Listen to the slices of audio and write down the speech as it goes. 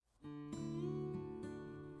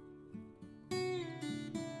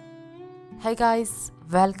Hey guys,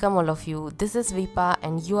 welcome all of you. This is Vipa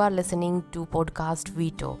and you are listening to podcast We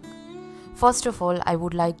Talk. First of all, I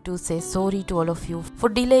would like to say sorry to all of you for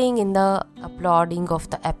delaying in the uploading of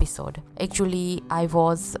the episode. Actually, I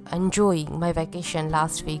was enjoying my vacation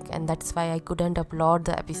last week and that's why I couldn't upload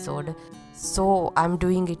the episode. So I'm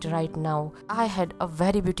doing it right now. I had a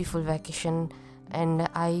very beautiful vacation and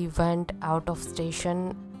I went out of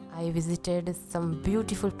station. I visited some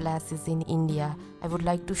beautiful places in India. I would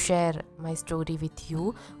like to share my story with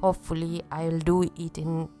you. Hopefully, I'll do it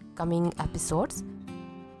in coming episodes.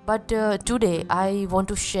 But today, I want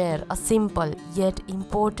to share a simple yet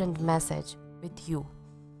important message with you.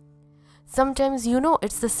 Sometimes,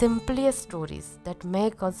 it's the simplest stories that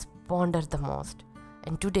make us ponder the most.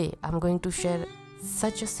 And today, I'm going to share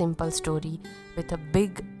such a simple story with a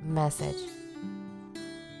big message.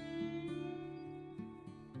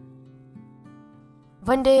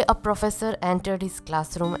 One day, a professor entered his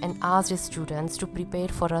classroom and asked his students to prepare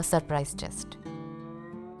for a surprise test.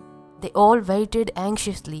 They all waited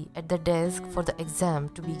anxiously at the desk for the exam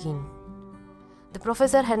to begin. The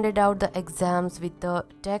professor handed out the exams with the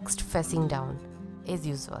text facing down, as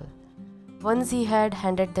usual. Once he had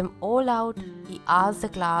handed them all out, he asked the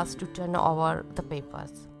class to turn over the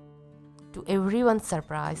papers. To everyone's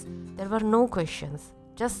surprise, there were no questions.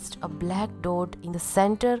 Just a black dot in the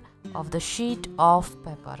center of the sheet of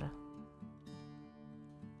paper.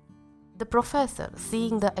 The professor,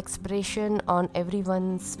 seeing the expression on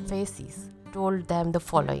everyone's faces, told them the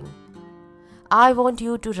following. I want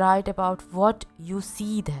you to write about what you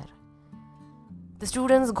see there. The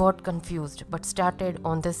students got confused but started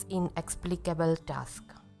on this inexplicable task.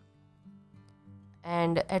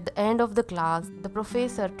 And at the end of the class, the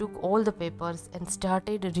professor took all the papers and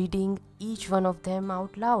started reading each one of them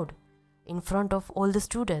out loud in front of all the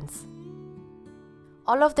students.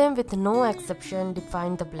 All of them, with no exception,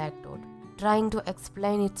 defined the black dot, trying to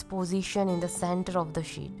explain its position in the center of the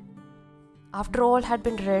sheet. After all had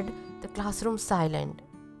been read, the classroom silent,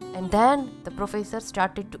 and then the professor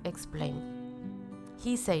started to explain.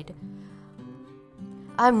 He said,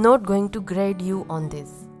 I am not going to grade you on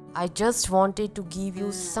this. I just wanted to give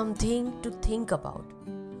you something to think about.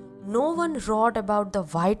 No one wrote about the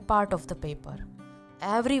white part of the paper.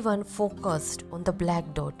 Everyone focused on the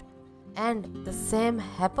black dot, and the same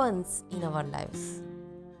happens in our lives.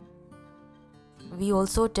 We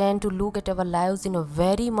also tend to look at our lives in a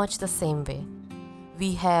very much the same way.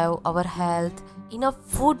 We have our health, enough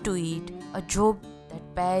food to eat, a job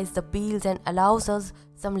that pays the bills and allows us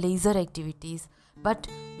some leisure activities, but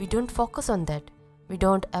we don't focus on that. We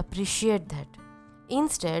don't appreciate that.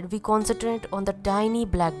 Instead, we concentrate on the tiny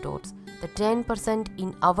black dots, the 10%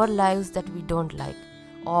 in our lives that we don't like,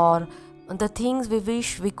 or on the things we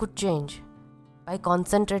wish we could change. By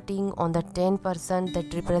concentrating on the 10%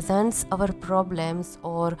 that represents our problems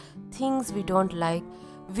or things we don't like,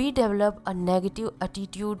 we develop a negative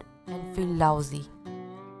attitude and feel lousy.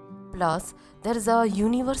 Plus, there is a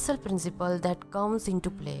universal principle that comes into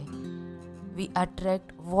play. We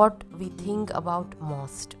attract what we think about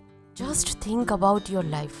most. Just think about your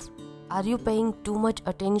life. Are you paying too much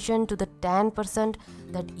attention to the 10%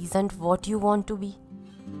 that isn't what you want to be,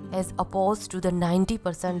 as opposed to the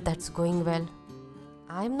 90% that's going well?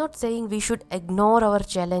 I'm not saying we should ignore our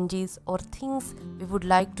challenges or things we would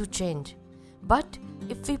like to change. But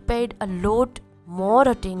if we paid a lot more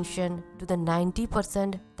attention to the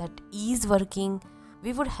 90% that is working,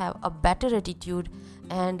 we would have a better attitude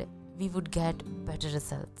and we would get better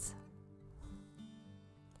results.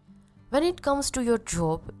 When it comes to your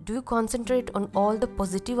job, do you concentrate on all the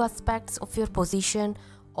positive aspects of your position,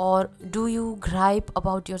 or do you gripe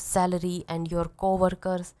about your salary and your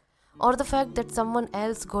co-workers, or the fact that someone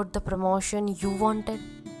else got the promotion you wanted?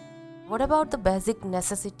 What about the basic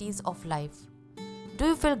necessities of life? Do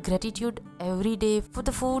you feel gratitude every day for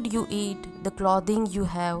the food you eat, the clothing you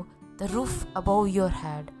have, the roof above your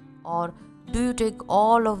head, or do you take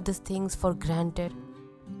all of these things for granted?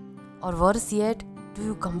 Or worse yet, do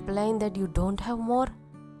you complain that you don't have more?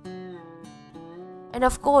 And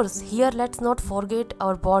of course, here let's not forget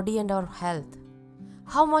our body and our health.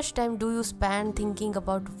 How much time do you spend thinking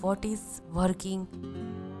about what is working?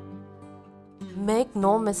 Make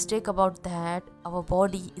no mistake about that, our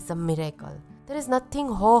body is a miracle. There is nothing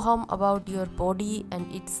ho-hum about your body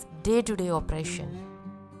and its day-to-day operation.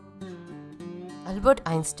 Albert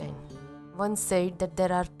Einstein once said that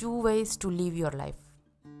there are two ways to live your life.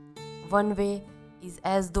 One way is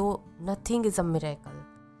as though nothing is a miracle,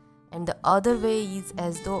 and the other way is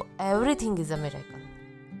as though everything is a miracle.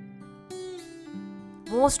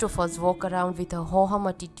 Most of us walk around with a ho-hum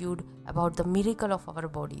attitude about the miracle of our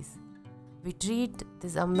bodies. We treat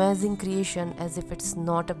this amazing creation as if it's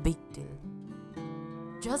not a big deal.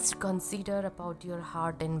 Just consider about your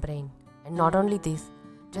heart and brain. And not only this,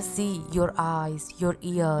 just see your eyes, your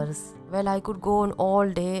ears. Well, I could go on all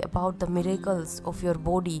day about the miracles of your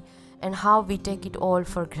body and how we take it all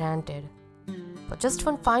for granted. But just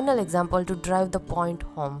one final example to drive the point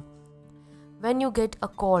home. When you get a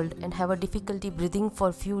cold and have a difficulty breathing for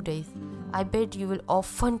a few days, I bet you will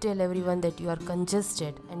often tell everyone that you are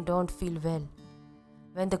congested and don't feel well.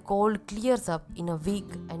 When the cold clears up in a week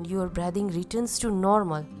and your breathing returns to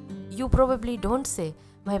normal, you probably don't say,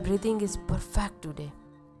 "My breathing is perfect today,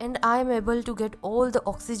 and I am able to get all the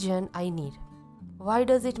oxygen I need." Why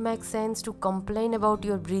does it make sense to complain about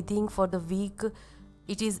your breathing for the week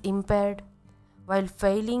it is impaired, while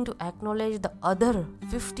failing to acknowledge the other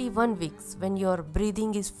 51 weeks when your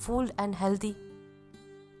breathing is full and healthy?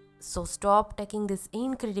 So stop taking this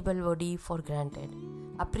incredible body for granted.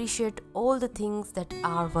 Appreciate all the things that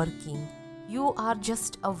are working. You are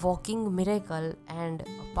just a walking miracle and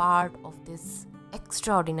a part of this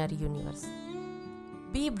extraordinary universe.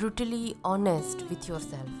 Be brutally honest with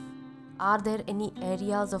yourself. Are there any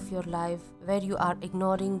areas of your life where you are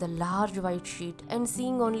ignoring the large white sheet and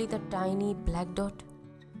seeing only the tiny black dot?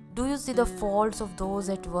 Do you see the faults of those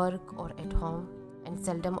at work or at home and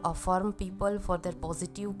seldom affirm people for their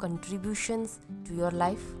positive contributions to your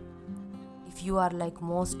life? If you are like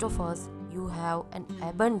most of us, you have an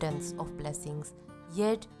abundance of blessings,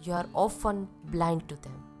 yet you are often blind to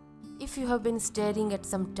them. If you have been staring at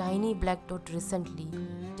some tiny black dot recently,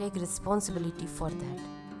 take responsibility for that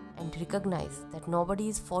and recognize that nobody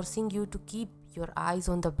is forcing you to keep your eyes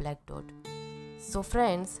on the black dot. So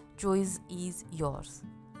friends, choice is yours.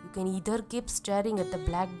 You can either keep staring at the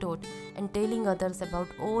black dot and telling others about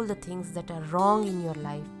all the things that are wrong in your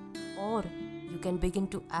life, or you can begin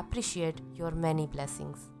to appreciate your many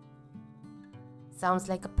blessings. Sounds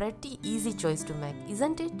like a pretty easy choice to make,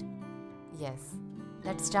 isn't it? Yes,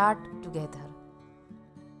 let's start together.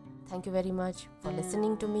 Thank you very much for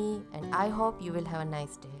listening to me, and I hope you will have a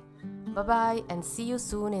nice day. Bye bye, and see you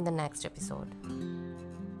soon in the next episode.